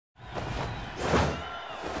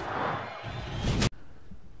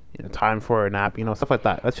time for a nap, stuff like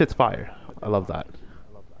that. That shit's fire. I love that.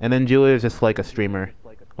 And then Julia is just like a streamer,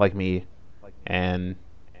 like me, and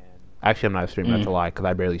actually I'm not a streamer. That's a lie because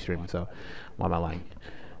I barely stream. So why am I lying?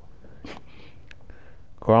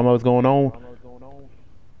 Kurama, what's going on?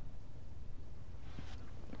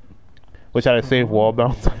 Wish I had saved wall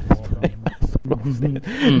bounce.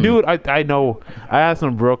 Dude, I know. I have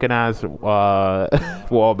some broken ass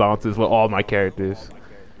wall bounces with all my characters.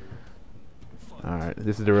 Alright,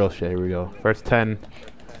 this is the real shit. Here we go. First 10.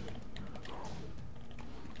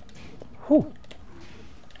 Whew.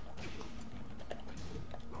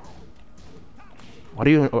 What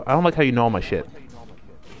do you... I don't like how you know all my shit.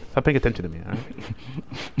 Stop paying attention to me, alright?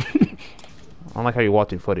 I don't like how you're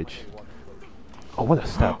watching footage. Oh, what a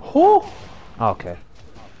step. Oh, okay.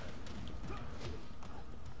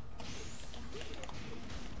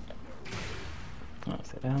 Oh,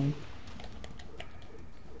 sit down.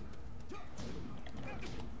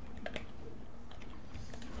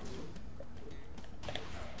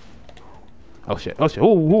 Oh shit! Oh shit! Ooh,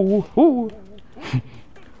 ooh, ooh, ooh.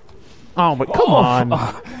 Oh my! Come on!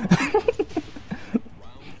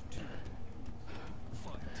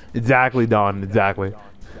 Exactly, Don. Exactly.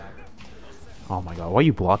 Oh my god! Why are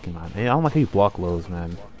you blocking, man? I don't like how you block lows,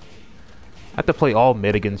 man. I have to play all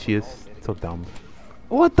mid against you. It's so dumb.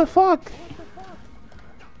 What the fuck?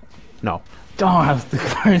 No. Don't have to.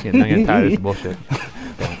 I'm getting tired of this bullshit.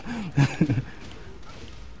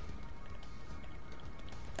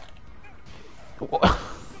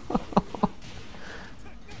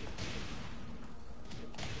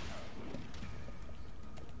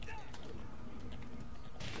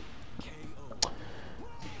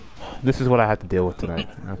 This is what I have to deal with tonight.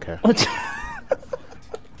 Okay. This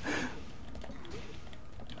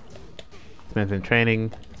man's been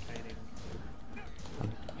training.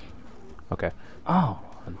 Okay. Oh.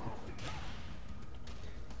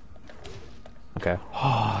 Okay.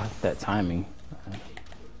 Oh, that timing.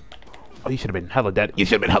 Oh, you should have been hella dead. You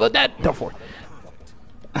should have been hella dead. Don't for it.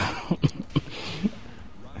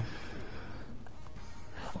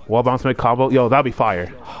 Wall bounce mid combo. Yo, that'll be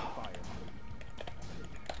fire.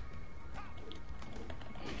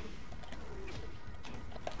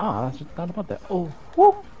 Ah, I just thought about that. Oh,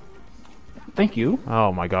 whoop. Thank you.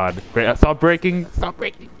 Oh my god. Stop breaking. Stop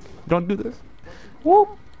breaking. Don't do this. Whoop.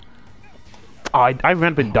 Oh, I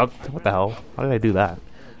ran up and ducked. What the hell? How did I do that?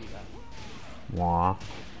 Wah.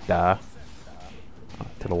 Da.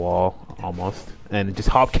 To the wall. Almost. And it just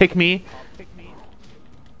hop kick me.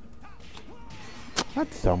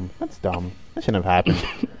 That's dumb. That's dumb. That shouldn't have happened.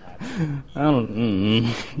 I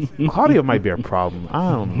don't. Claudio might be a problem.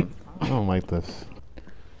 I don't like this.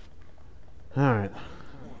 Alright.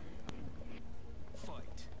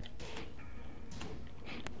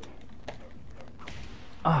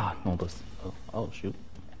 Ah, no, this. Oh, shoot.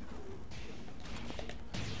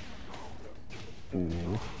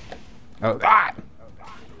 Ooh. Oh, ah!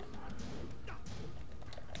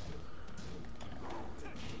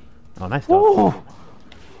 Oh, nice stuff. Ooh.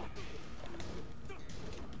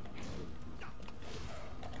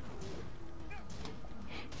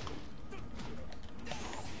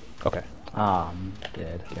 Okay. I'm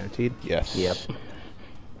dead. Guaranteed? Yes. Yep.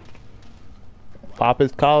 Pop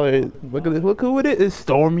his collar. Look at this. Look who it is. It's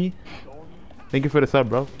Stormy. Thank you for the sub,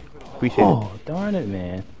 bro. Appreciate it. Oh, darn it,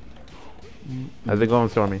 man. How's it going,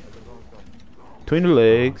 Stormy? Between the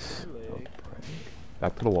legs.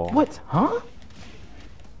 Back to the wall. What? Huh?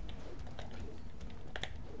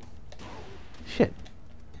 Shit.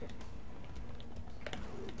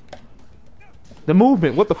 The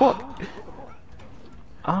movement. What the fuck?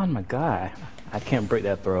 Oh my god. I can't break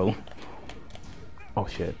that throw. Oh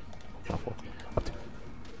shit. Up two.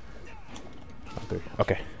 Up three.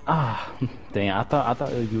 Okay. Ah, dang! I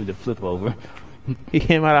thought you would flip over. He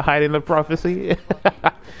came out of hiding the prophecy.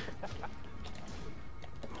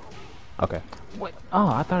 Okay. What? Oh,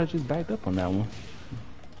 I thought I just backed up on that one.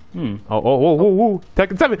 Hmm. Oh.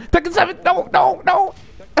 Tekken 7. Tekken 7. No.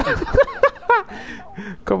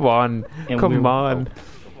 Come on. Come on.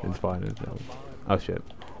 Oh. It's fine. It's fine. Oh shit.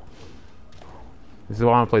 This is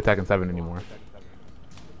why I don't play Tekken 7 anymore.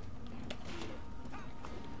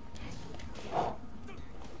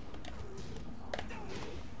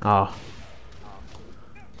 Oh.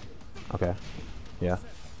 Okay. Yeah.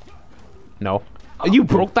 No. You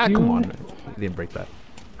broke that? Come on. You didn't break that.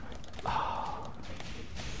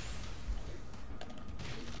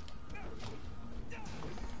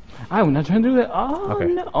 I'm not trying to do that. Oh, Okay.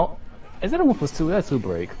 no. Oh, is that a 1+2? That's 2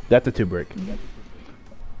 break. That's a 2 break.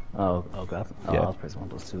 Oh, okay. Oh, Yeah. I'll press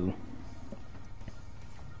 1+2.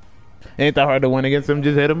 Ain't that hard to win against him?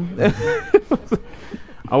 Just hit him.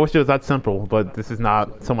 I wish it was that simple, but this is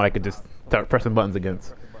not someone I could just start pressing buttons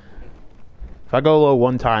against. If I go low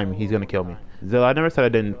one time, he's gonna kill me. Zilla, I never said I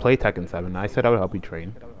didn't play Tekken 7. I said I would help you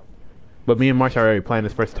train. But me and Marsh are already playing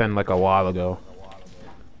this first 10 like a while ago.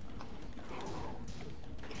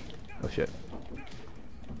 Oh shit.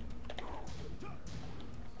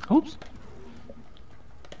 Oops.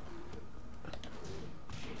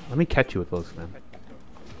 Let me catch you with those, man.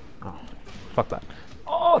 Oh, fuck that.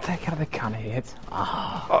 Oh, that kind of hit.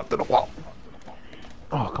 Ah. Oh, to the wall.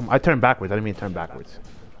 Oh, come on. I turned backwards. I didn't mean to turn backwards.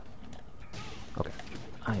 Okay.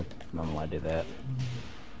 I don't know why I did that.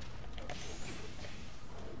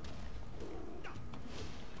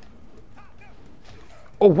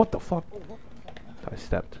 Oh, what the fuck? I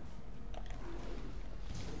stepped.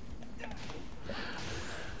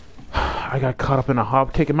 I got caught up in a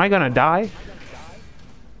hop kick. Am I gonna die?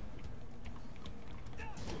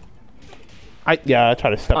 Yeah, I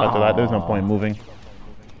tried to step after that. There's no point in moving.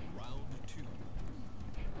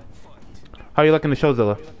 How are you liking the show,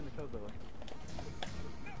 Zilla?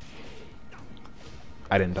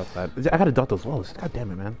 I didn't duck that. I gotta duck those lows. God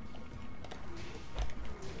damn it, man.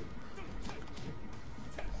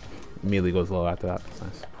 Immediately goes low after that. That's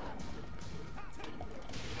nice.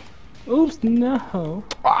 Oops, no.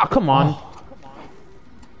 Ah, come on.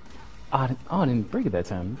 Oh, I didn't break it that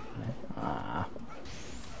time. Ah.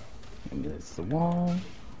 Maybe that's the wall.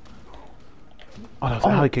 Oh, that was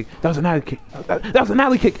an alley kick. That was an alley kick. That was an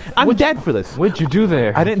alley kick. I'm dead for this. What'd you do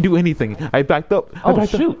there? I didn't do anything. I backed up. Oh,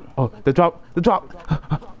 shoot. Oh, the drop. The drop.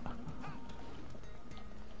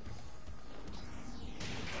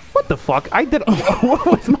 What the fuck? I did. What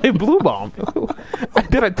was my blue bomb? I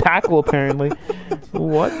did a tackle apparently.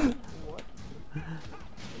 What?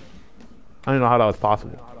 I don't know how that was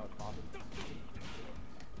possible.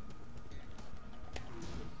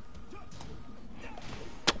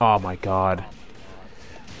 Oh my god.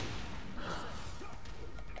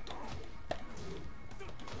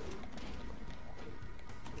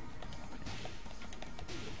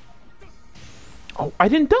 Oh, I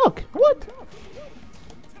didn't duck. What?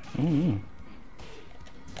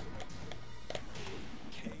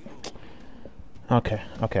 Okay,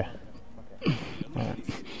 okay. Alright.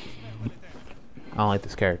 I don't like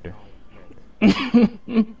this character. Pick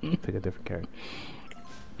a different character.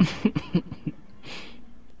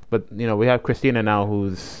 But, you know, we have Christina now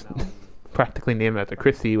who's practically named after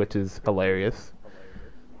Chrissy, which is hilarious.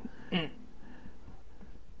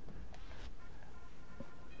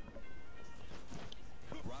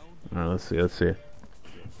 Alright, let's see, let's see.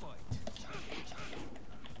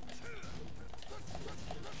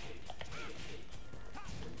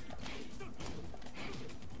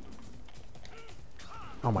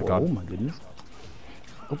 Oh my god. Oh my goodness.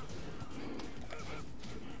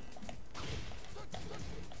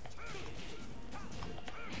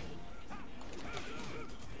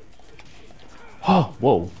 Oh,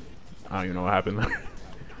 whoa. I don't even know what happened there.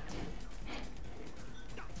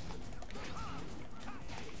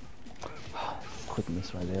 Quick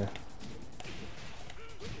miss right there.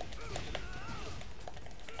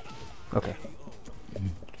 Okay.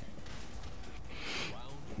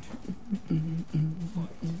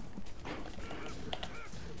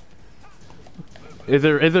 Is it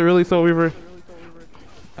really Soul Reaver?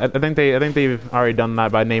 I think they've already done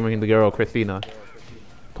that by naming the girl Christina,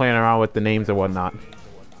 playing around with the names and whatnot.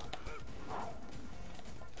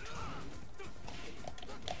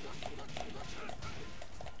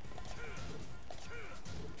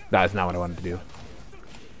 That's not what I wanted to do.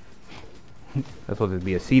 That's supposed to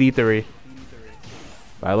be a CD3.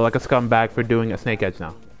 But I look like a scumbag for doing a snake edge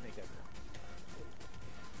now.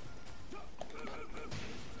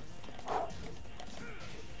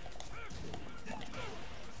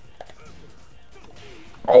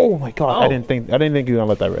 Oh my god! Oh. I didn't think you were gonna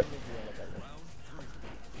let that rip.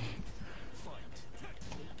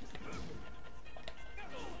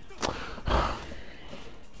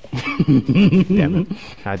 Damn it!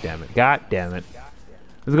 God damn it! God damn it!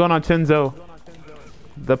 What's going on, Chenzo?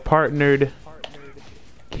 The partnered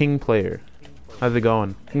king player. How's it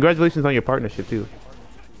going? Congratulations on your partnership too.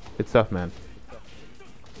 Good stuff, man.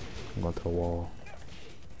 I'm going to the wall.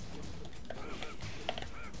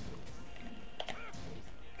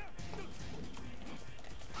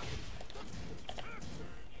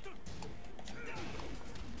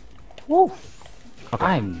 Woo!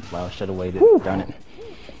 Okay. Well, I should have waited. Whew. Darn it.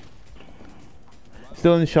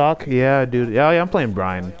 Still in shock? Yeah, dude. Yeah, I'm playing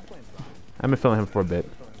Brian. I've been feeling him for a bit.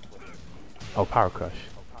 Oh, Power Crush.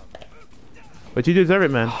 But you deserve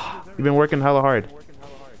it, man. You've been working hella hard.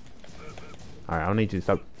 Alright, I don't need you to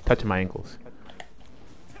stop touching my ankles.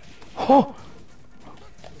 Oh!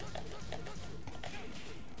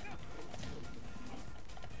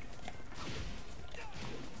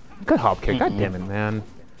 Good hop kick. God damn it, man.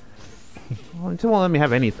 Well, it just won't let me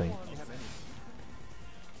have anything.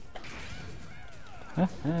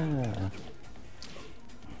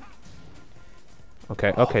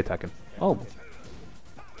 Okay, okay, Tekken. Oh.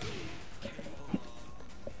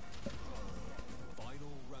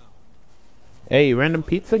 Hey, random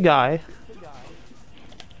pizza guy.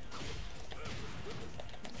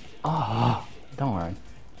 Oh, don't worry.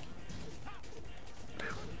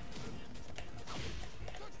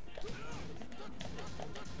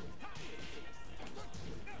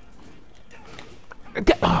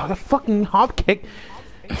 Oh, the fucking hop kick.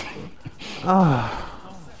 Ah,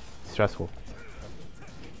 stressful.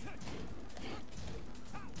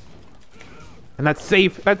 And that's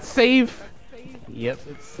safe. That's safe. Yep,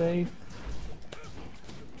 it's safe.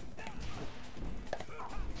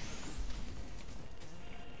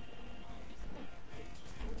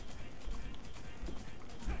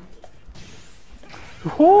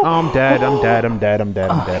 Oh, I'm dead. I'm dead. I'm dead. I'm dead.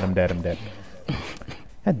 I'm dead. I'm dead. I'm dead.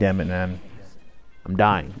 God damn it, man. I'm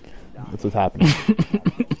dying. That's what's happening.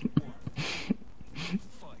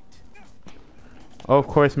 Oh, of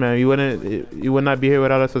course, man. You would not be here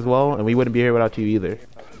without us as well, and we wouldn't be here without you either.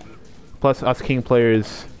 Plus, us King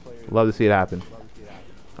players love to see it happen.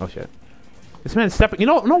 Oh shit! This man's stepping. You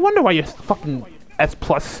know, no wonder why you're fucking S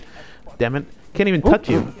plus. Damn it! Can't even touch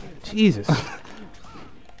you. Jesus.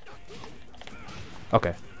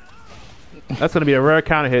 Okay. That's gonna be a rare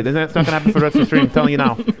counter hit. That's not gonna happen for the rest of the stream. I'm telling you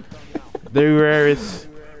now. The rarest.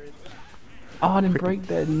 Oh, I didn't break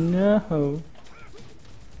that. No.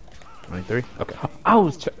 23. Okay. I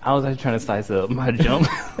was actually trying to size up my jump.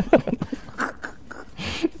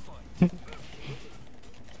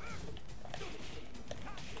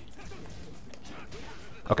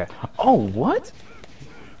 Okay. Oh, what?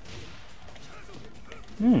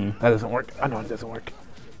 That doesn't work. I know it doesn't work.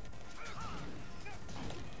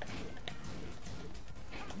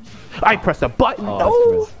 I pressed a button.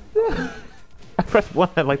 Oh, No. I pressed one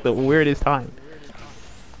at like the weirdest time.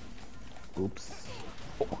 Oops.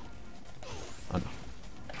 Oh no.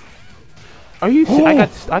 Are you?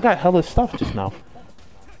 I got hella stuff just now.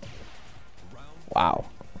 Wow.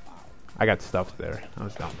 I got stuffed there. I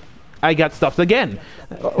was dumb. I got stuffed again.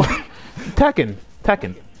 Tekken.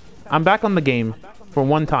 I'm back on the game for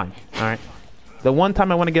one time. All right. The one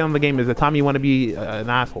time I want to get on the game is the time you want to be an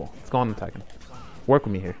asshole. Let's go on to Tekken. Work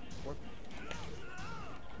with me here.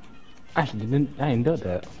 Actually, I didn't do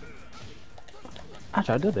that.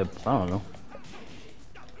 Actually, I did that. I don't know.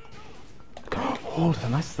 Oh, that's a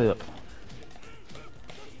nice slip.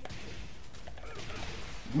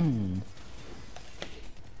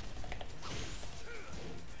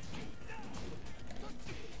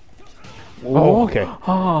 Oh, okay.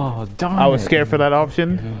 Oh, darn I was it. scared for that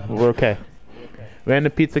option. We're okay.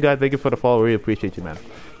 Random Pizza Guy, thank you for the follow. Really appreciate you, man.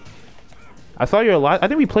 I saw your Eliza. I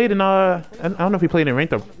think we played in I don't know if we played in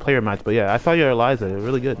ranked or player match, but yeah, I saw your Eliza.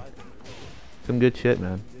 Really good. Some good shit,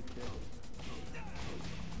 man.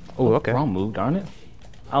 Oh, okay. Wrong move, darn it.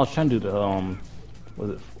 I was trying to do the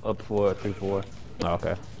was it up 4, 3, 4? Oh,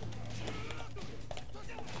 okay.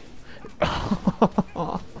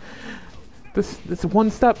 This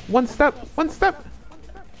one step.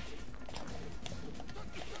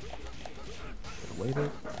 Wait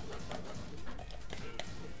a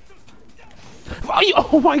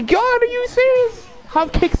Oh my god, are you serious?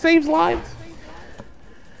 Hop kick saves lives?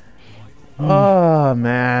 Oh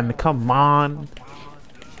man, come on.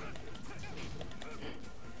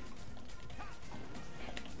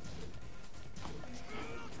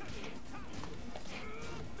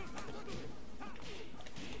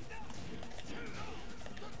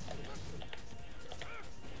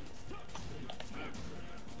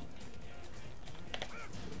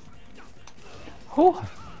 Oh.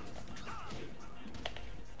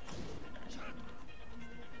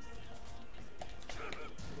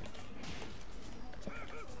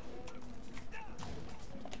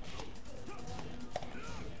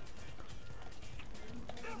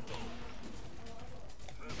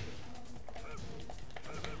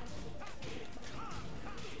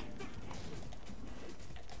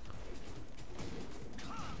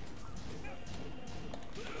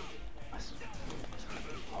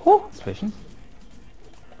 Oh, it's fishing.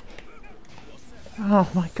 Oh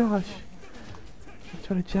my gosh. I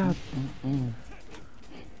tried to jab.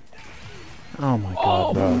 Oh my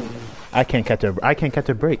god, bro. I can't catch a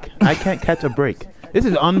break. I can't catch a break. This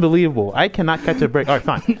is unbelievable. I cannot catch a break. Alright,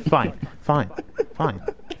 fine. I'm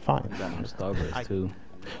Starburst too.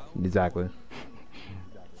 Exactly.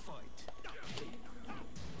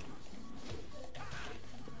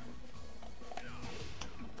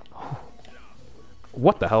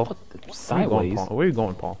 What the hell? Sideways. Where are you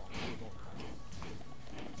going, Paul?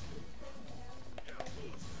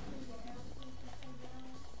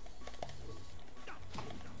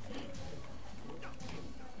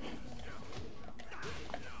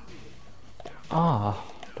 Ah,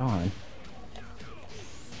 darn.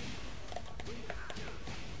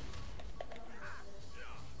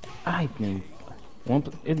 I think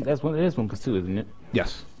that's one. It is 1+2, isn't it?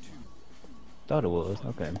 Yes. Thought it was.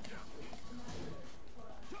 Okay.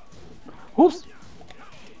 Whoops.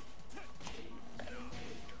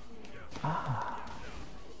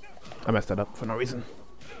 I messed that up for no reason.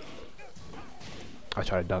 I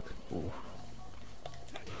tried to duck. Ooh.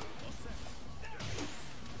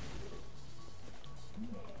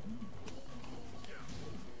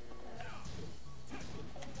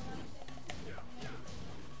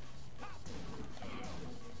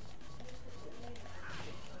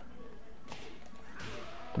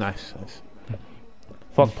 Nice, nice.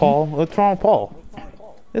 Fuck Paul. What's wrong with Paul?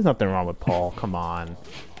 There's nothing wrong with Paul. Come on.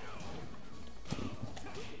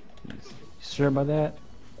 You sure about that?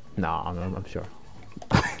 Nah, I'm sure.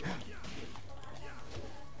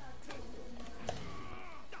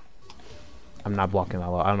 I'm not blocking that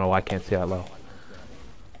low. I don't know why I can't see that low.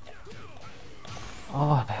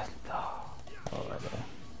 Oh, that's right there.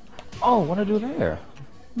 Oh, what I do there?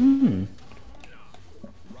 Hmm.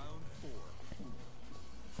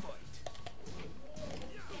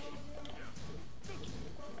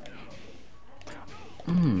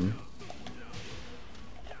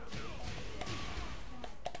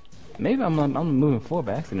 Maybe I'm moving forward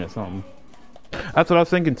by accident or something. That's what I was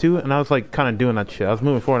thinking too, and I was like kind of doing that shit. I was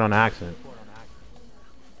moving forward on accident.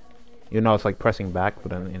 You know, it's like pressing back,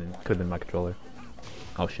 but then it could have been my controller.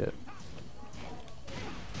 Oh shit.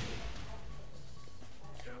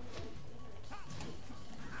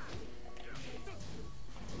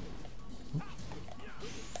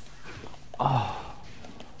 Oh,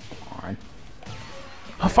 darn.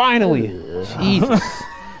 Finally! Jesus.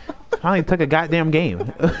 Finally took a goddamn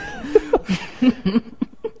game.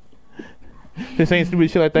 Just saying stupid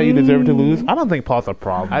shit like that, you deserve to lose. I don't think Paul's a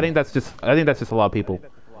problem. I think that's just a lot of people.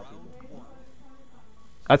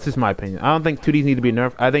 That's just my opinion. I don't think 2Ds need to be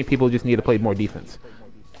nerfed. I think people just need to play more defense.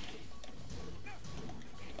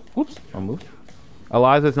 Whoops, I moved.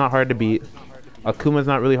 Eliza's not hard to beat. Akuma's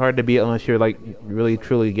not really hard to beat unless you're like really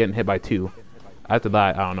truly getting hit by 2. After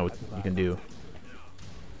that, I don't know what you can do.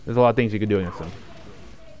 There's a lot of things you can do against them.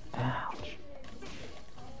 Ouch.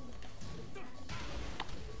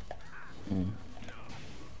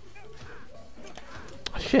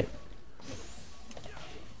 Shit.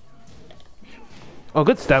 Oh,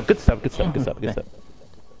 good step, good step, good step, good step, good step.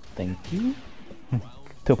 Thank you.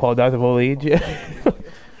 To apologize of old age.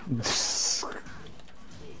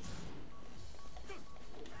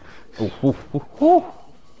 Ooh, ooh, ooh, ooh.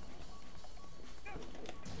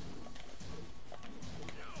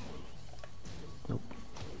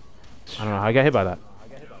 I don't know how I got hit by that.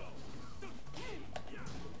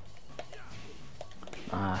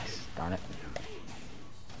 Nice, darn it.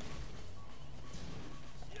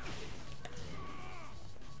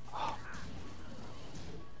 How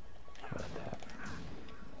about that?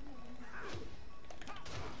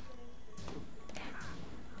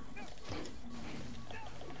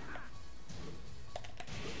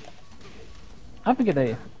 I forget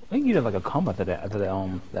they think you did like a combo after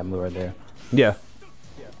that move right there. Yeah.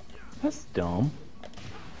 That's dumb.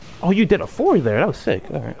 Oh, you did a 4 there. That was sick.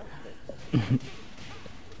 All right.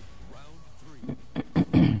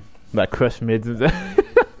 That crush mids and that.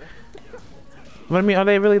 But I mean, are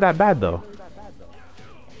they really that bad though?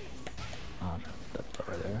 That's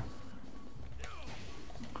right there.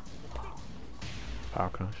 Power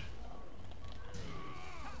crush.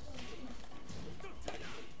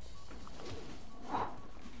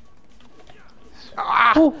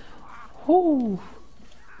 Ah! Oh. Oh.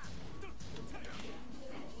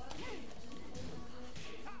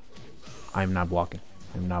 I'm not blocking.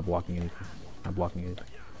 I'm not blocking anything. Not blocking anything.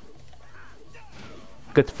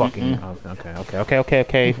 Good fucking. Oh,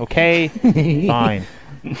 okay. Fine.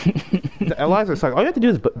 Eliza's like, all you have to do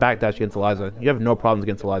is backdash against Eliza. You have no problems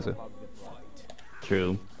against Eliza.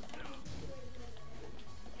 True.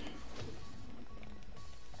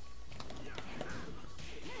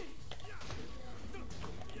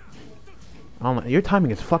 I don't know. Your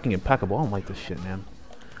timing is fucking impeccable. I don't like this shit, man.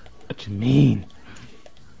 What you mean?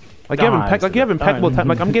 Like you have impeccable time.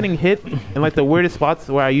 Like I'm getting hit in like the weirdest spots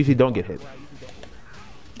where I usually don't get hit.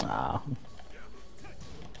 Ah.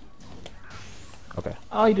 Okay.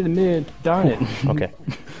 Oh, you did the mid. Darn it. Okay.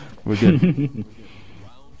 We're good.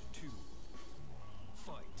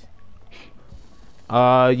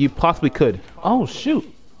 You possibly could. Oh shoot.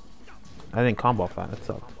 I didn't combo off that. That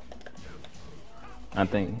sucked. I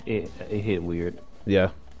think it hit weird.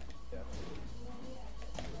 Yeah.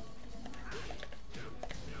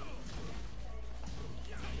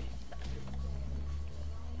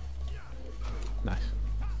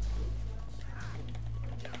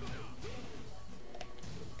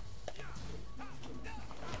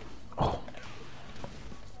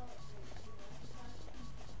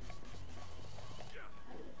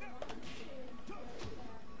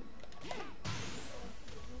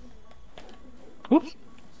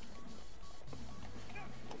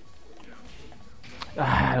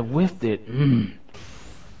 whiffed it.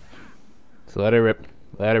 So let it rip.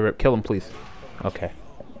 Let it rip. Kill him, please. Okay.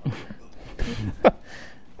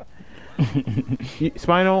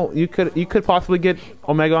 Spinal, you could possibly get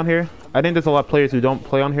Omega on here. I think there's a lot of players who don't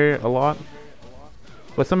play on here a lot,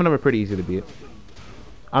 but some of them are pretty easy to beat.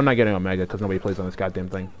 I'm not getting Omega because nobody plays on this goddamn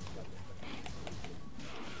thing.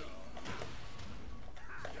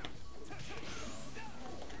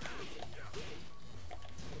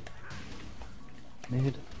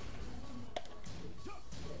 Mid.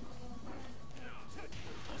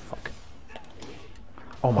 Fuck.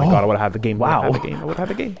 Oh my god, I would have had the game. Wow. I would have had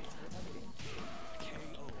the game.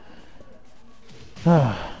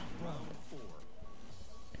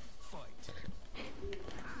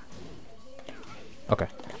 Okay.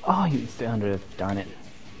 Oh, you stay under it. Darn it.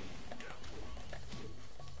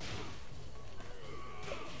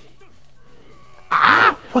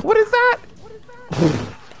 Ah! What is that?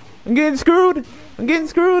 I'm getting screwed. I'm getting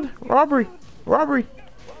screwed. Robbery. Robbery.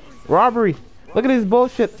 Robbery. Look at this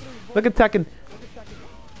bullshit. Look at Tekken.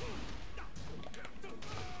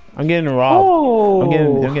 I'm getting robbed. Oh.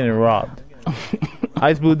 I'm getting robbed.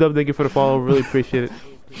 Ice Blue Dub, thank you for the follow. Really appreciate it.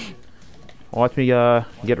 Watch me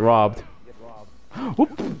get robbed.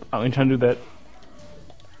 Whoop. I ain't trying to do that.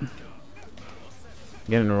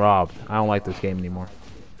 Getting robbed. I don't like this game anymore.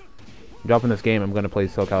 Dropping this game, I'm gonna play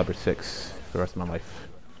Soul Calibur 6 for the rest of my life.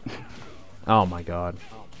 Oh my god.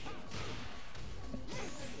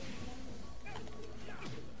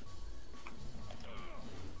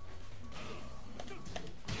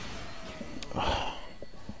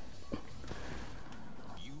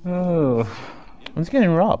 Oh. I'm just getting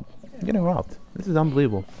robbed. I'm getting robbed. This is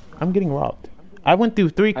unbelievable. I'm getting robbed. I went through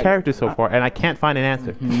 3 characters so far, and I can't find an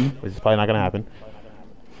answer. Which is probably not gonna happen.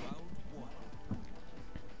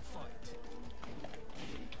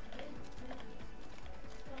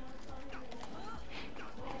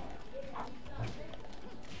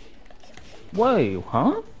 Wait,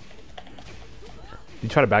 huh? You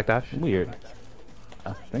try to backdash? Weird.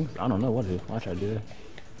 I think I don't know what it is. Why should I do that?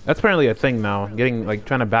 That's apparently a thing now. Getting like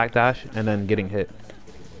trying to backdash and then getting hit.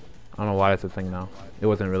 I don't know why it's a thing now. It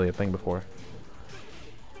wasn't really a thing before.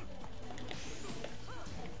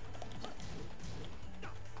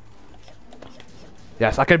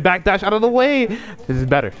 Yes, I can backdash out of the way. This is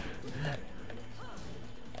better.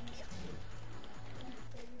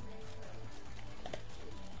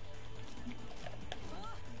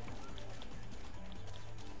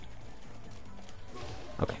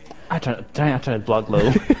 Okay. I try to block low.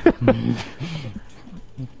 Okay.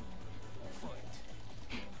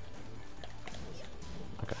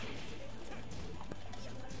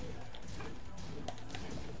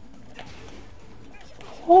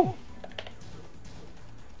 Oh.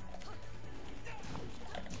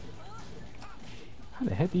 How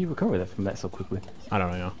the heck do you recover that from that so quickly? I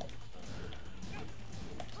don't know.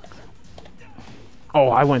 Oh,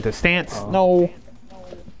 I went to stance. No.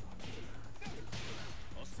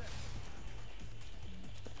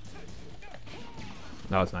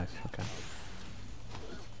 That was nice. Okay.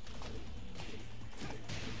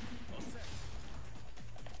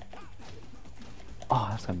 Oh,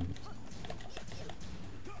 that's gonna.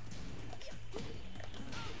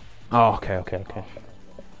 Oh, okay, okay, okay.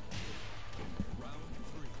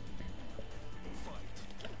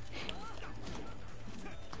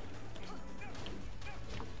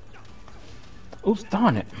 Oops,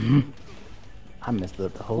 darn it. I messed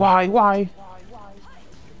up the whole. Why? Why?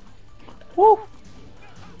 Woo!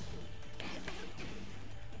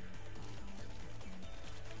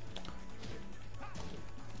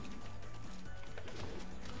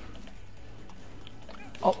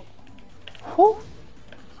 Oh. Whew.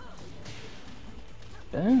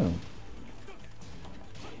 Damn.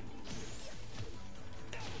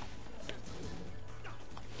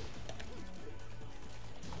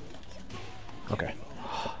 Okay.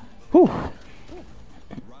 Whew.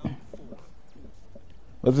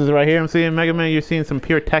 What's this right here? I'm seeing Mega Man. You're seeing some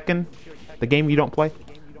pure Tekken, the game you don't play,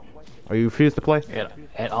 or you refuse to play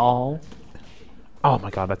At all. Oh my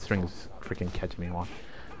god, that string is freaking catching me on.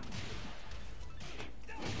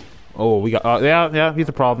 Oh, we got. Yeah, he's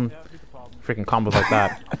a problem. Freaking combos like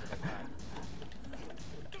that.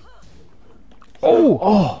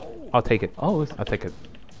 Oh, I'll take it. Oh, I'll take it.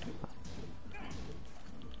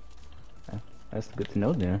 that's good to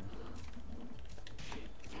know there.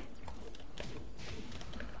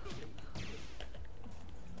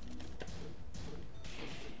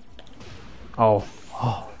 Oh,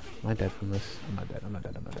 am I dead from this? I'm not dead. I'm not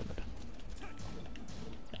dead. I'm not dead.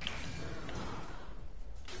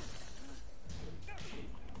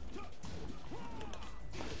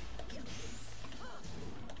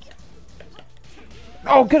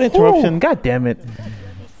 Oh, good interruption. Ooh. God damn it.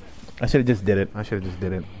 I should have just did it. I should have just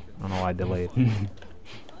did it. I don't know why I delayed. Down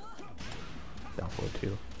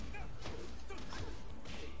 4-2.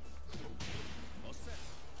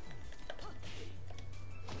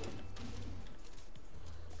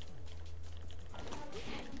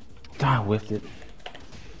 God, I whiffed it.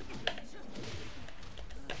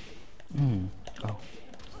 Oh.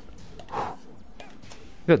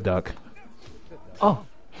 Good duck. Oh.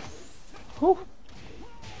 Whew.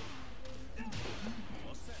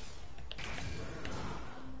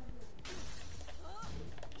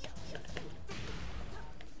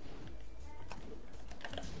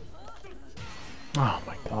 Oh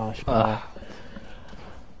my gosh.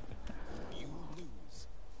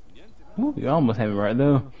 Ooh, you almost have it right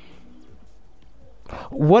though.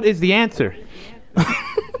 What is the answer?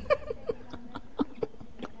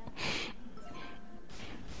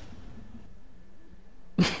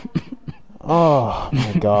 Oh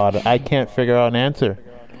my god, I can't figure out an answer.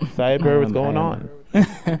 Cyber, what's going on?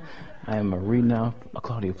 I am a renowned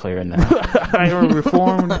Claudio player now. I am a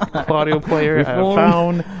reformed Claudio player. Reformed? I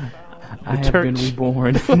found I have church. been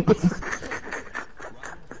reborn.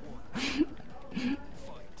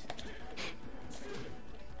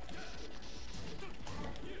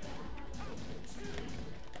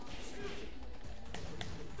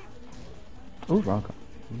 Ooh, wrong.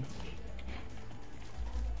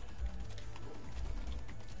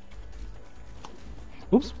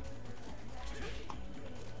 Oops.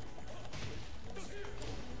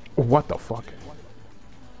 What the fuck?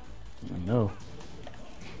 No.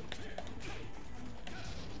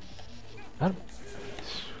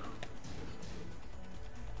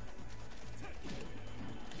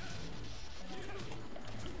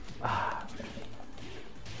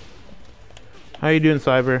 How you doing,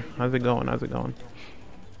 Cyber? How's it going? How's it going?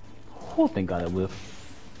 Oh, thank God I whiffed.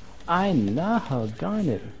 I know, darn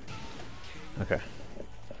it. Okay.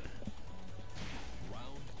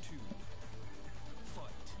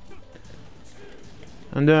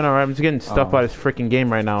 I'm doing alright. I'm just getting stuck by this freaking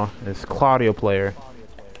game right now. This Claudio player.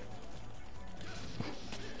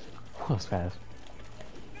 That was fast.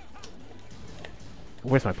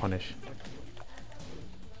 Where's my punish?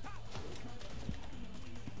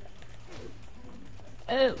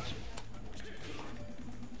 Ouch.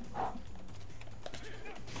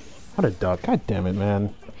 What a duck. God damn it,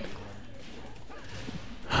 man.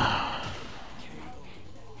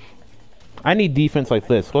 I need defense like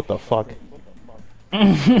this. What the fuck?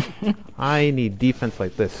 I need defense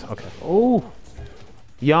like this. Okay. Oh.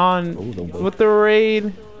 Jan with the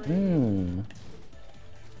raid.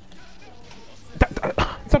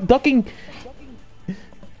 Stop ducking.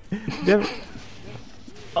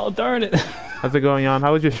 Oh, darn it. How's it going, Jan?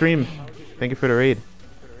 How was your stream? Thank you for the raid.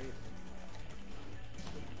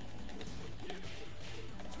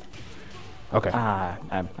 Okay.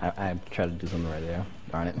 I tried to do something right there.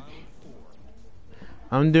 Darn it.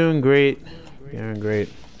 I'm doing great. Doing great.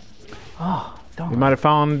 Oh, darn. We might have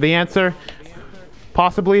found the answer.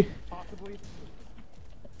 Possibly.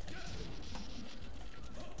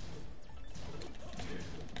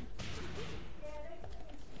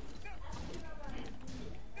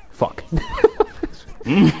 Fuck.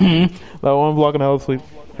 That one block and hell sleep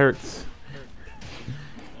hurts.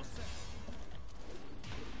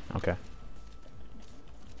 Okay.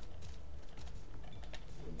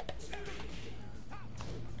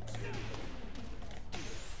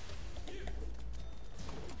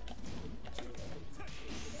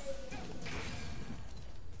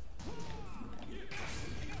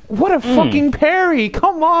 What a fucking parry!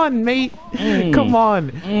 Come on, mate! Come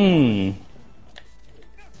on!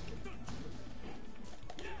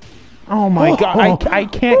 Oh my god, I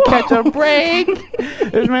can't catch a break!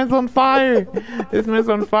 This man's on fire! This man's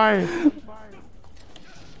on fire!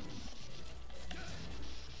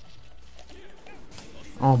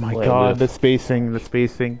 Oh my god, the spacing, the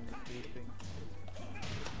spacing.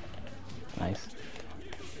 Nice.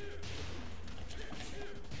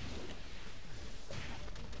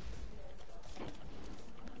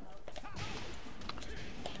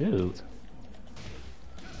 Shoot.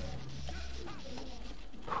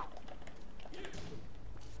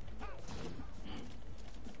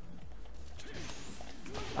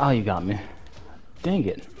 Oh, you got me. Dang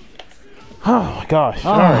it. Oh my gosh,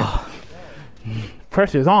 sorry.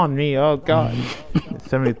 Pressure's on me, oh god.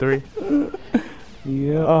 73.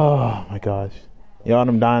 Yeah. Oh my gosh. Yo,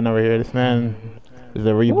 I'm dying over here. This man is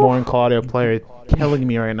a reborn Claudio player killing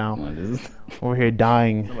me right now. Over here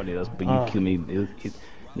dying. Nobody else but you kill me.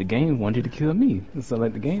 The game wanted you to kill me. So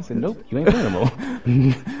like the game said, nope, you ain't playing no more.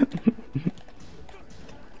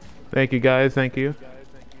 Thank you guys, thank you.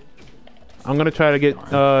 I'm gonna try to get.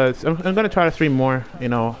 I'm gonna try to stream more. You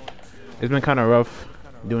know, it's been kind of rough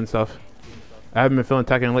doing stuff. I haven't been feeling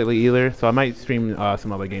Tekken lately either, so I might stream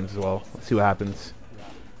some other games as well. Let's see what happens.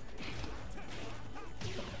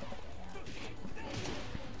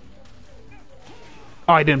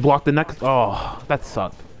 Oh, I didn't block the next. Oh, that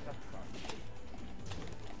sucked.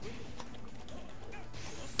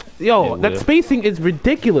 Yo, that spacing is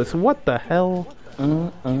ridiculous. What the hell?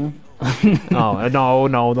 Oh,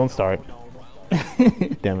 no, don't start.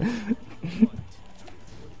 Damn it.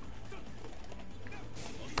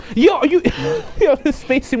 Yo, are you... Yo, this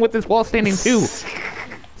spacing with this wall standing too.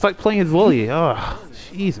 It's like playing his Lily. Oh,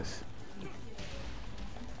 Jesus.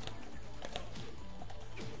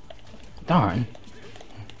 Darn.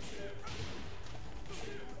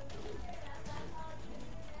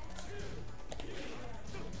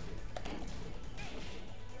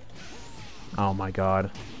 Oh my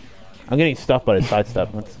god. I'm getting stuffed by the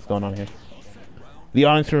sidestep. What's going on here? The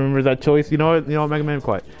audience remembers that choice. You know what? You know what, Mega Man?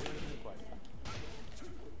 Quiet.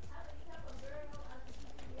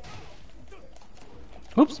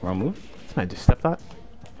 Oops, wrong move. This man just stepped that.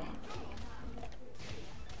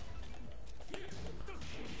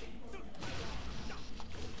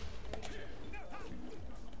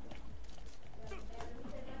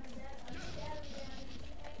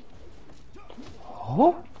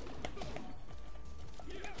 Oh.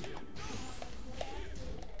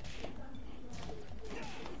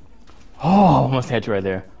 Oh, almost had you right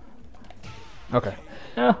there. Okay.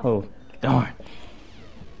 Oh, darn.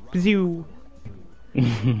 Bzoo.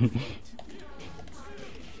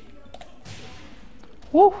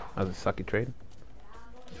 Woo! That was a sucky trade.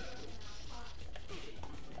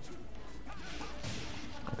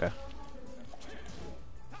 Okay.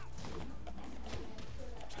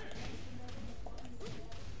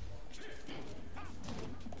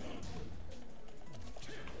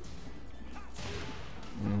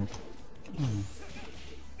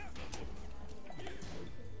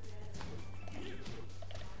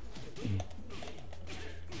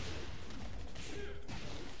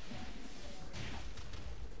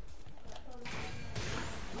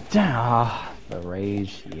 Ah, the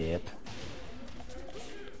rage, yep.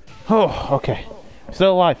 Oh, okay.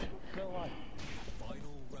 Still alive.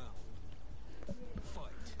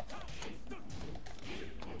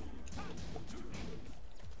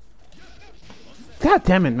 God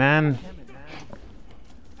damn it, man.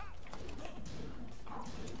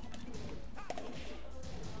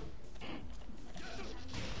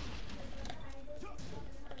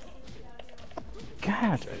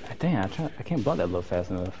 God, dang, I can't block that low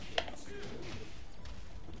fast enough.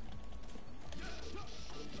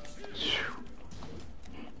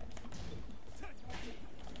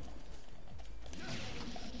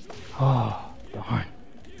 Oh, darn.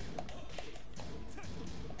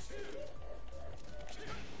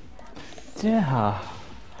 Yeah.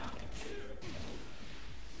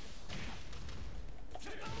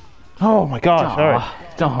 Oh my gosh,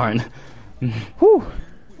 alright. Darn. Whew.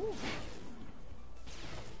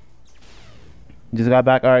 Just got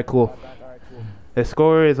back. Alright, cool. The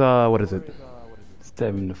score is, what is it?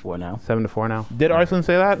 7-4 now. 7-4 now. Did Arslan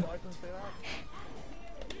say that?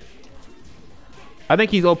 I think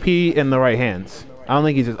he's OP in the right hands. I don't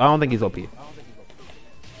think he's OP.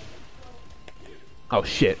 Oh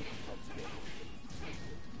shit.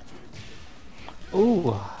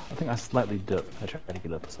 Ooh, I think I slightly dipped. I tried to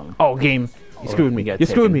get up or something. Oh, game. You screwed me. You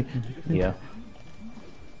screwed me. Yeah.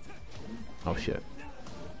 Oh shit.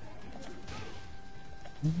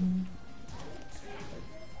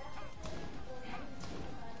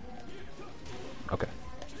 Okay.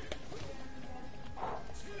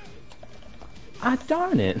 Ah,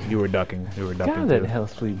 darn it. You were ducking. You were ducking. God, that hell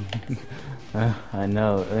sweet. I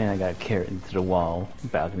know. Then I got carried into the wall.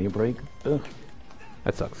 Balcony break. Ugh.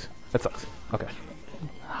 That sucks. That sucks. Okay.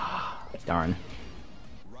 Darn.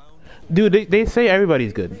 Dude, they say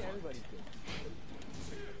everybody's good.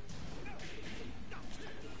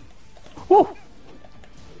 Woo!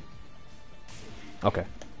 Okay.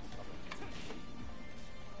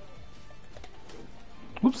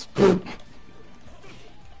 Whoops.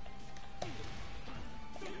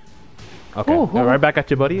 Okay. Ooh, Right back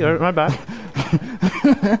at you, buddy. Right back.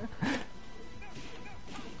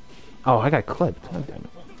 Oh, I got clipped. God damn it.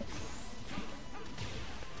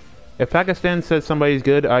 If Pakistan says somebody's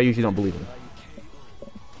good, I usually don't believe him.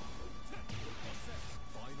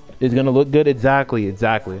 It's gonna look good? Exactly,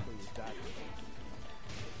 exactly.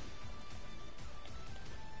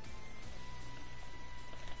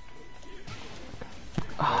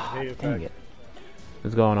 Oh, dang it.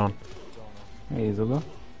 What's going on? Hey, Zuga.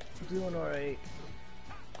 Doing alright.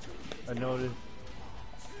 I noticed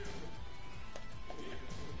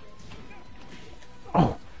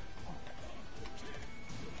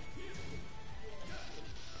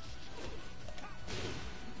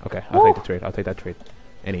Okay, I'll take the trade. I'll take that trade.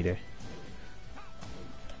 Any day.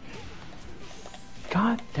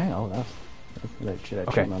 God dang! Oh, that's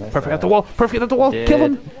Okay, perfect at the wall. Perfect at the wall. Kill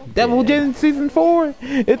him. Devil Jin season 4.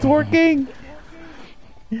 It's working.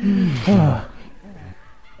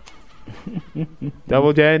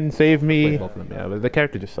 Devil Jin, save me. Yeah, but the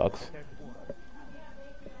character just sucks.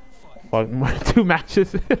 Fuck, 2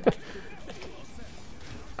 matches.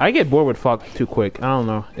 I get bored with fuck too quick. I don't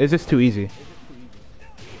know. It's just too easy.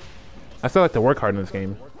 I still like to work hard in this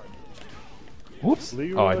game. Whoops.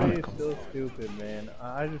 Leroy is so stupid, man.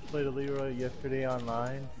 I just played a Leroy yesterday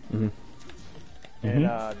online. And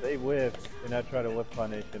they whiffed, and I tried to whip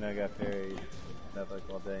punish, and I got parried. And I was like,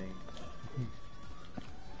 well, dang.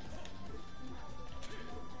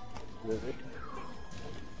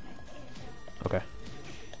 Okay.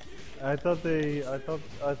 I thought they nerfed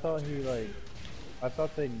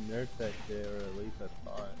that shit, or at least I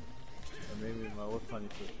thought. Or maybe my whip punish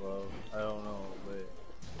was slow. I don't know, but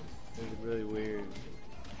it was really weird.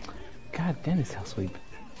 God damn, this hell sweep.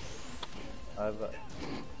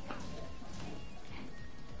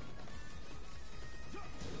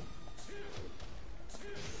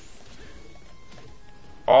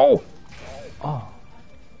 Oh! Oh.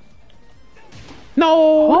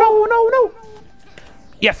 No! No!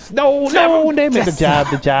 Yes! No! Damn it!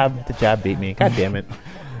 The jab beat me. God damn it.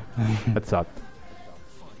 That sucked.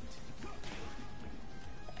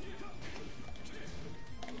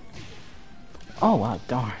 Oh wow,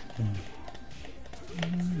 darn.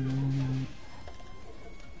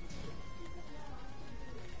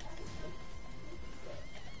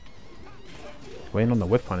 Waiting on the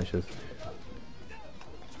whip punishes.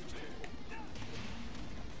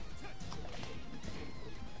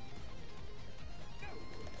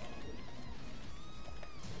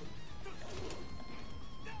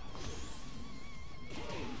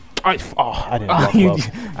 I didn't block low.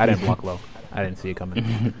 I didn't block low. I didn't see it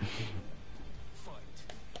coming.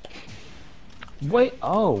 Wait,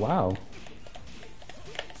 oh wow.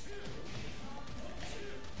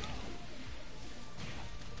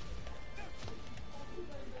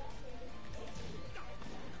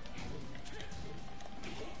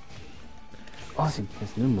 Oh, see,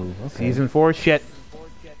 this new move. Okay. Season 4 shit.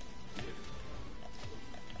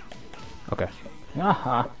 Okay.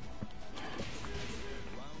 Aha.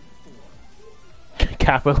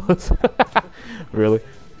 Capitalist. Really?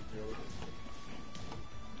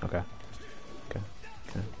 Okay.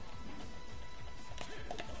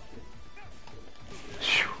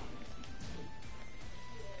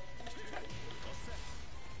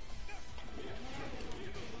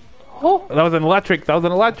 Oh, that was an electric.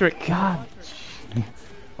 God.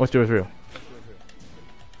 What's yours real?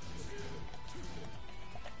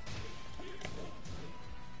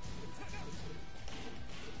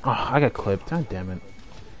 Oh, I got clipped. God damn it.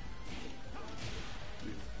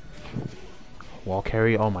 Wall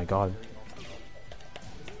carry. Oh my god.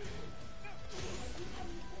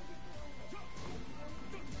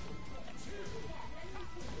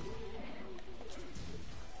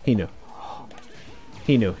 He knew.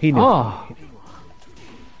 He knew. Oh.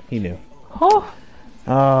 He knew. Oh.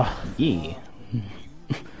 Yeah.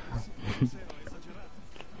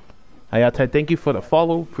 Hayate, thank you for the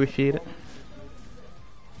follow. Appreciate it.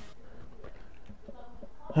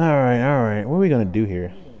 Alright. What are we gonna do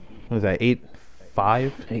here? What was that?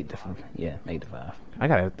 8-5? 8 to 5. Yeah, 8 to 5. I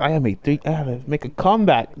gotta make a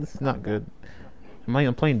comeback. This is not good.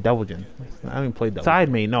 I'm playing Devil Jin. I don't even play Devil. Side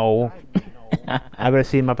me, no. I better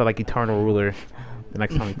see him up at like Eternal Ruler the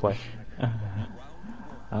next time we play.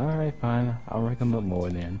 Alright, fine. I'll rank him up more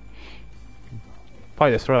then.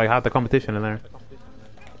 Probably destroy like half the competition in there.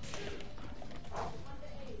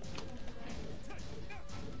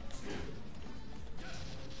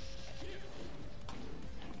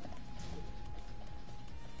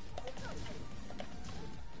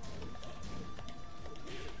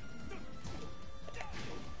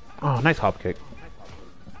 Oh, nice hop kick.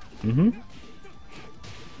 Mm-hmm.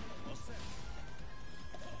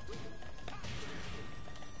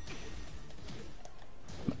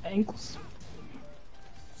 My ankles.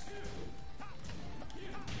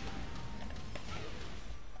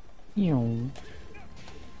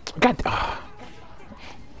 God.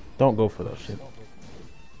 Don't go for that shit.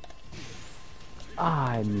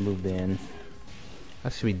 I moved in.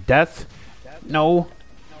 That should be death. No.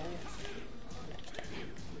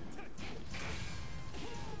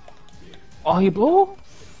 Oh, he blew?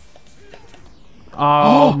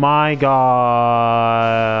 Oh my god.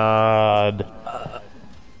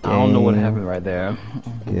 I don't know what happened right there.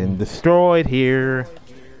 Getting destroyed here.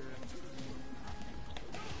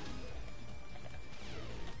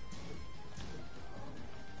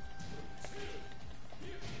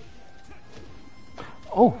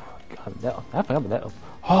 I forgot about that.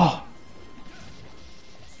 Oh.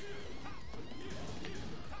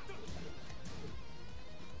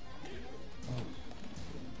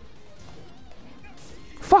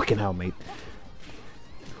 Fucking hell, mate.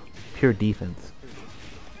 Pure defense.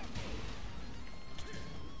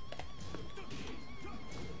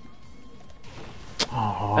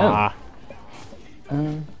 Aww.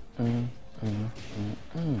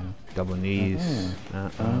 Double knees.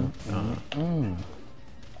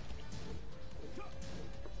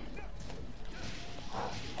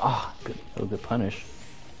 Ah, good. That was a good punish.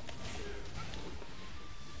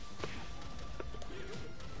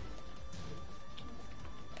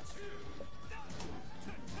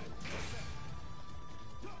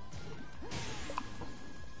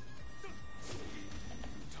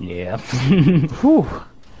 Yeah. Whew.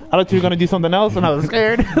 I thought you were gonna do something else, and I was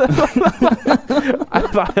scared. I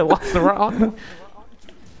thought I lost the round.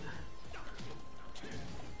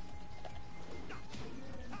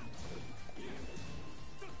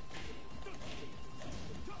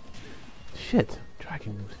 Shit,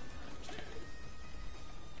 tracking moves.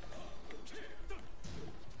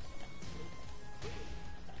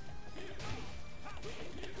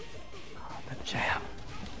 Oh, the jab.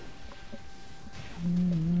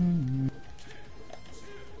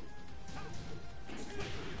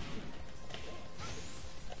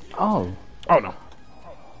 Oh. Oh no.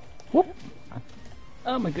 Whoop.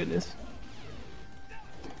 Oh my goodness.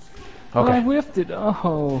 Okay. Oh, I whiffed it.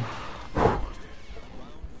 Oh.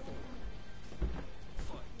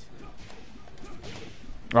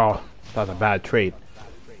 Oh, that was a bad trade.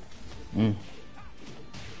 Mm.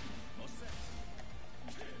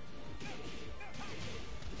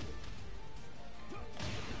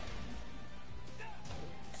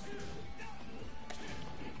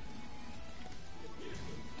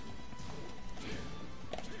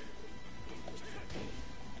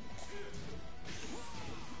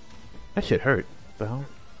 That shit hurt. The hell?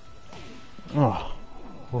 Oh,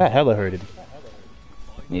 that hella hurted.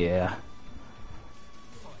 Yeah.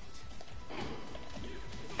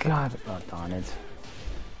 God, oh darn it.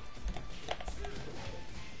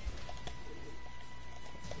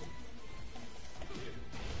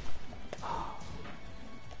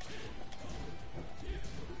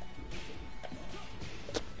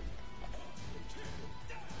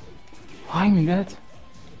 Why me that?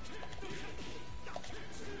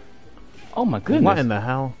 Oh my goodness. What in the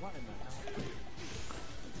hell?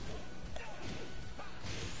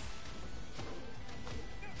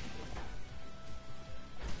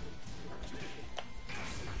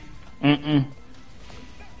 Mm-mm.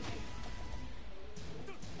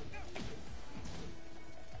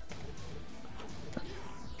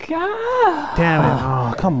 God. Damn it.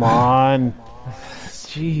 Oh, come on.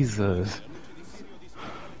 Jesus.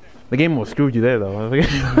 The game almost screwed you there, though.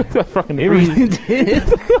 Fucking It really did.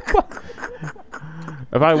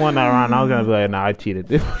 If I won that round, I was gonna be like, nah, I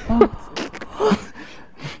cheated.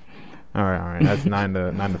 Alright. That's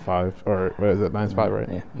 9-5. Or what is it? 9-5, right?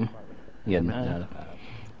 Yeah. Yeah, 9 5.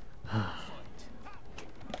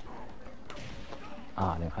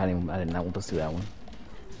 Ah, no, I did not want to pursue that one.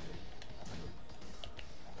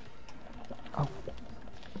 Oh.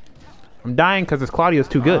 I'm dying because this Claudio's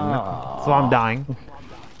too good. Oh. So I'm dying.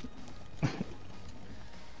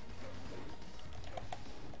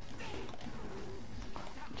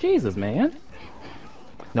 Jesus, man.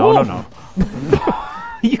 No.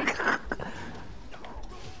 You,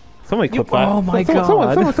 Somebody clip that. oh my God.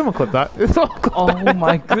 Someone clip that. Someone clip oh that.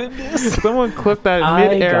 my goodness. Someone clip that I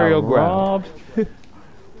mid-aerial got grab. robbed.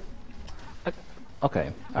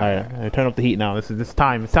 Okay. Alright, I turn up the heat now. This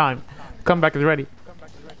time. It's time. Comeback is ready.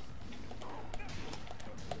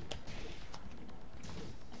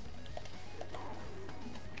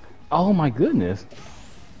 Oh my goodness.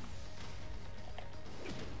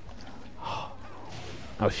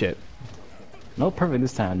 Oh shit. No perfect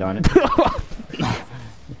this time, darn it.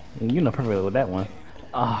 You know perfect with that one.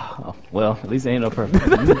 Ah, well, at least it ain't no perfect.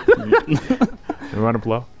 Run up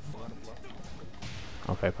low.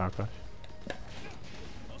 Okay, power crush.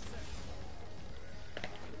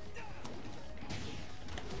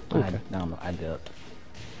 I did.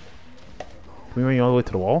 Can we run you all the way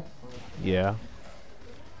to the wall? Yeah.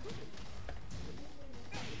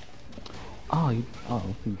 Oh, you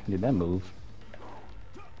did that move.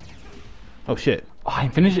 Oh shit. Oh, I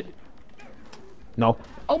didn't finish it. No.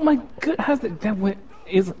 Oh my good, how's that went?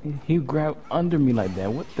 He grabbed under me like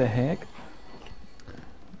that? What the heck?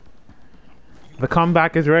 The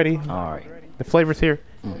comeback is ready. All right. The flavor's here.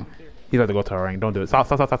 He's about to go to our ring. Don't do it. Stop.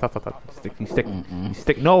 You stick. You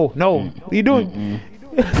stick. No. What are you doing?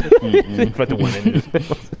 He's about to win it.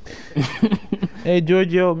 Hey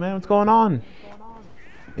Giorgio, man, what's going on?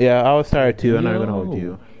 Yeah, I was tired too. I'm not gonna hold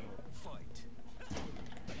you.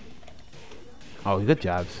 Oh, good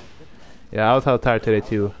jobs. Yeah, I was hella tired today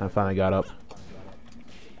too. I finally got up.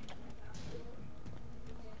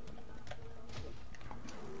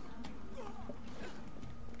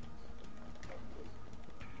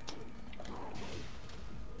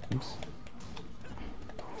 Oops.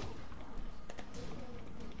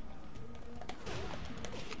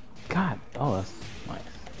 God, oh, that's nice.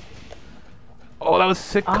 Oh, that was a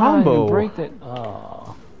sick I combo. didn't break that.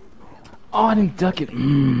 Oh, I didn't duck it.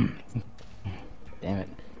 Damn it.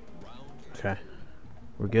 Okay,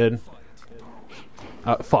 we're good.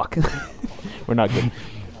 Fuck. We're not good.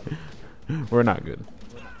 We're not good.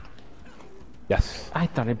 Yes. I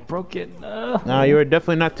thought I broke it. No, you were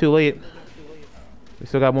definitely not too late. We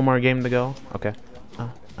still got one more game to go. Okay. Oh,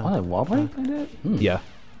 that wall break like that? Yeah.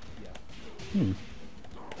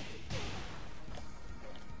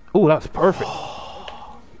 Ooh, that was perfect.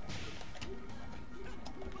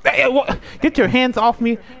 Hey, what? Get your hands off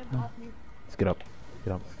me. Let's get up.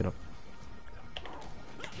 Get up. Get up.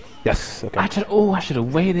 Yes. Okay. I should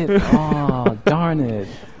have waited. Oh, darn it.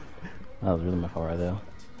 That was really my fault right there.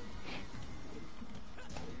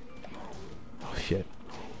 Oh shit.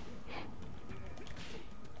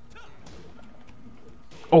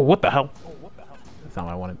 Oh, what the hell? That's not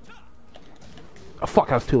what I wanted. Oh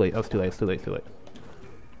fuck! I was too late. I was too late. It's too late. Too late.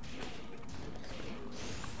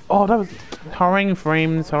 Oh, that was hurrying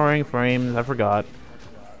frames. Hurrying frames. I forgot.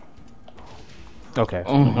 Okay.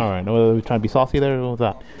 All right. Were we trying to be saucy there? What was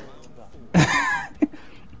that?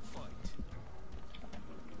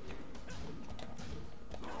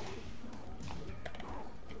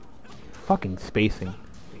 Fucking spacing.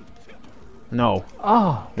 No.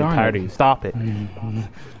 Oh, I'm darn tired it. of you. Stop it.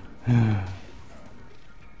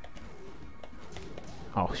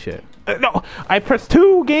 Oh shit. No! I pressed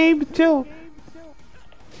 2, Gabe! Chill!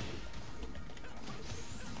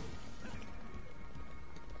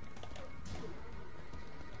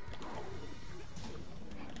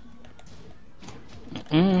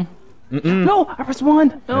 No, I pressed 1.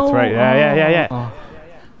 No. That's right. Yeah. Oh.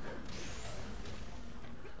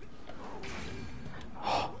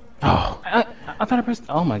 I thought I pressed.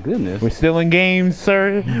 Oh my goodness. We're still in games,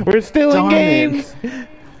 sir. We're still in Darn it. games.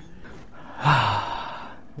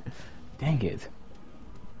 Dang it.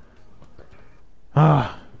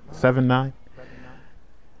 7-9.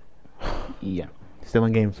 Yeah. Still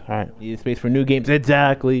in games. All right. Need space for new games.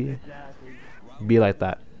 Exactly. Be like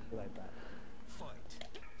that.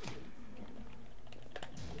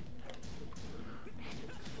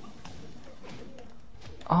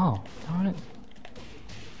 Oh, darn it.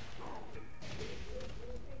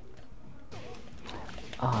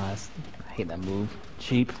 I hate that move.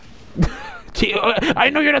 Cheap. I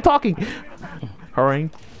know you're not talking.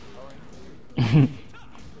 Hurrying.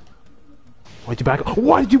 Why'd you back up?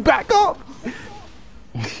 Why did you back up?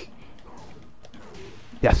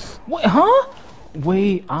 Yes. Wait, huh?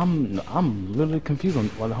 Wait, I'm literally confused on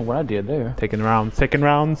what I did there. Taking rounds. Taking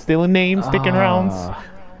rounds. Stealing names. Taking rounds.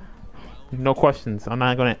 No questions. I'm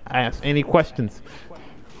not gonna ask any questions.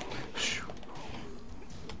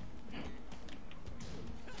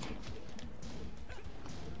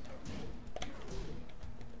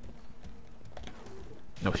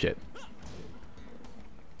 No shit.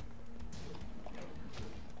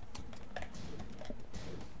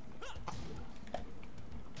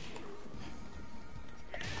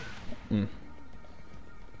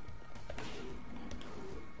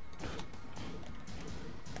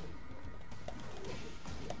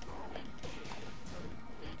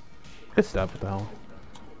 Good stuff, what the hell?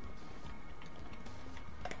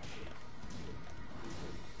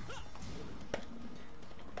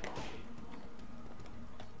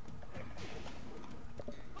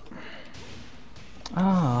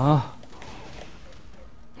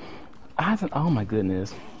 Oh my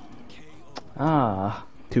goodness.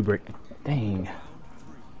 2 break. Dang.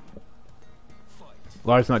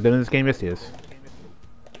 Lars not good in this game? Yes, he is.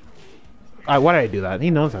 Why did I do that? He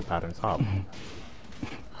knows that pattern. Stop.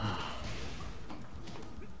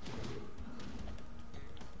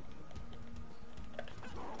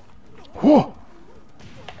 Whoa!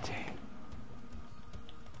 Dang.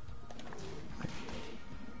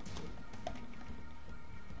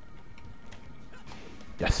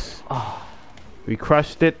 Yes. We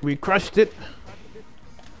crushed it. We crushed it.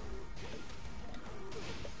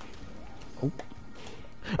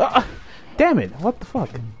 Oh. Damn it. What the fuck?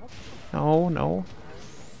 No, no.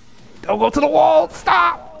 Don't go to the wall.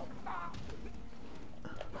 Stop.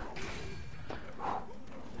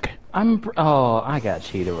 I got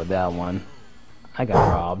cheated with that one. I got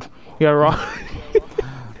robbed. You got robbed.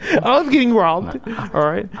 I was getting robbed. All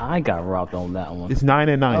right. I got robbed on that one. It's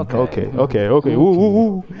 9-9. Okay. Okay. Ooh, ooh,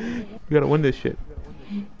 ooh. You gotta win this shit.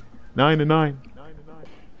 9-9.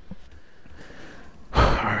 All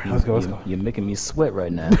right, let's go. You're making me sweat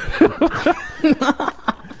right now.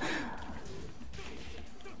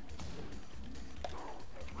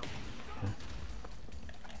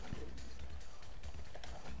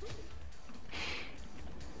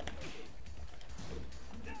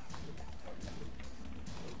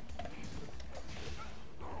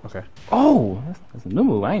 Okay. Oh, that's a new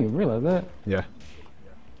move. I didn't even realize that. Yeah.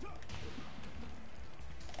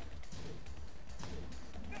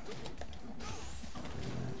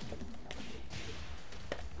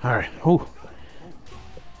 All right. Ooh.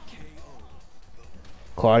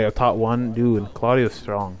 Claudio top one, dude. Claudio's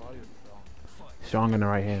strong. Strong in the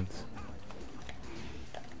right hands.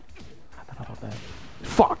 I thought about that.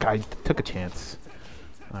 Fuck! I took a chance.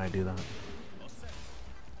 I do that.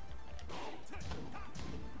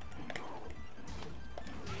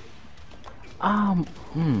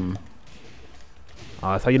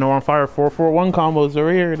 That's how you know we're on fire. 4-4-1 combos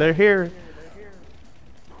are here. They're here.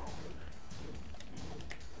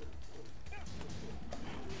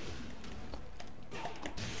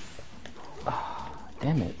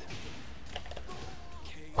 Damn it.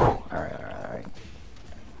 Alright.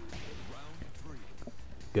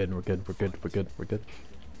 Good, we're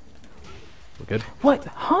good. What?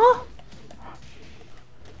 Huh?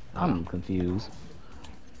 I'm confused.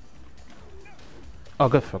 Oh,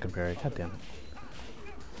 good fucking parry. God damn it.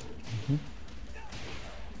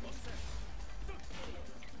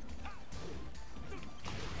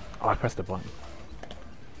 Oh, I pressed the button.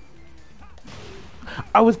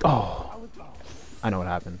 I know what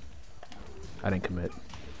happened. I didn't commit.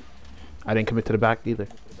 I didn't commit to the back either.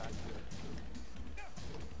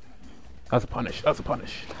 That was a punish.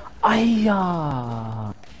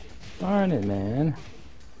 Ayah! Darn it, man.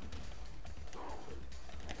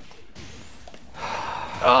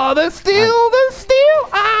 Oh, the steal!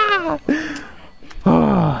 Ah!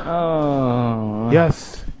 Oh.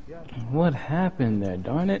 Yes. What happened there?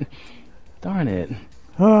 Darn it.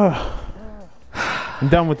 I'm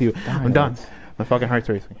done with you. I'm done. it. My fucking heart's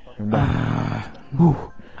racing. I'm done.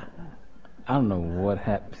 I don't know what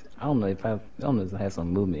happened. I don't know if I had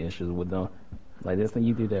some movement issues with them. Like this thing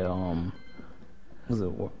you did that was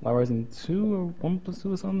it Wild Rising 2 or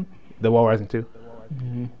 1+2 or something? The Wild Rising 2?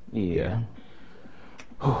 Yeah.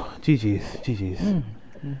 GG's.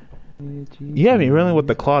 You had me really with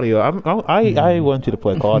the Claudio. I want you to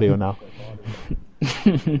play Claudio now.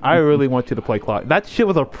 I really want you to play Claudio. That shit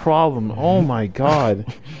was a problem. Oh my god.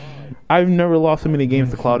 I've never lost so many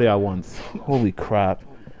games to Claudio at once. Holy crap.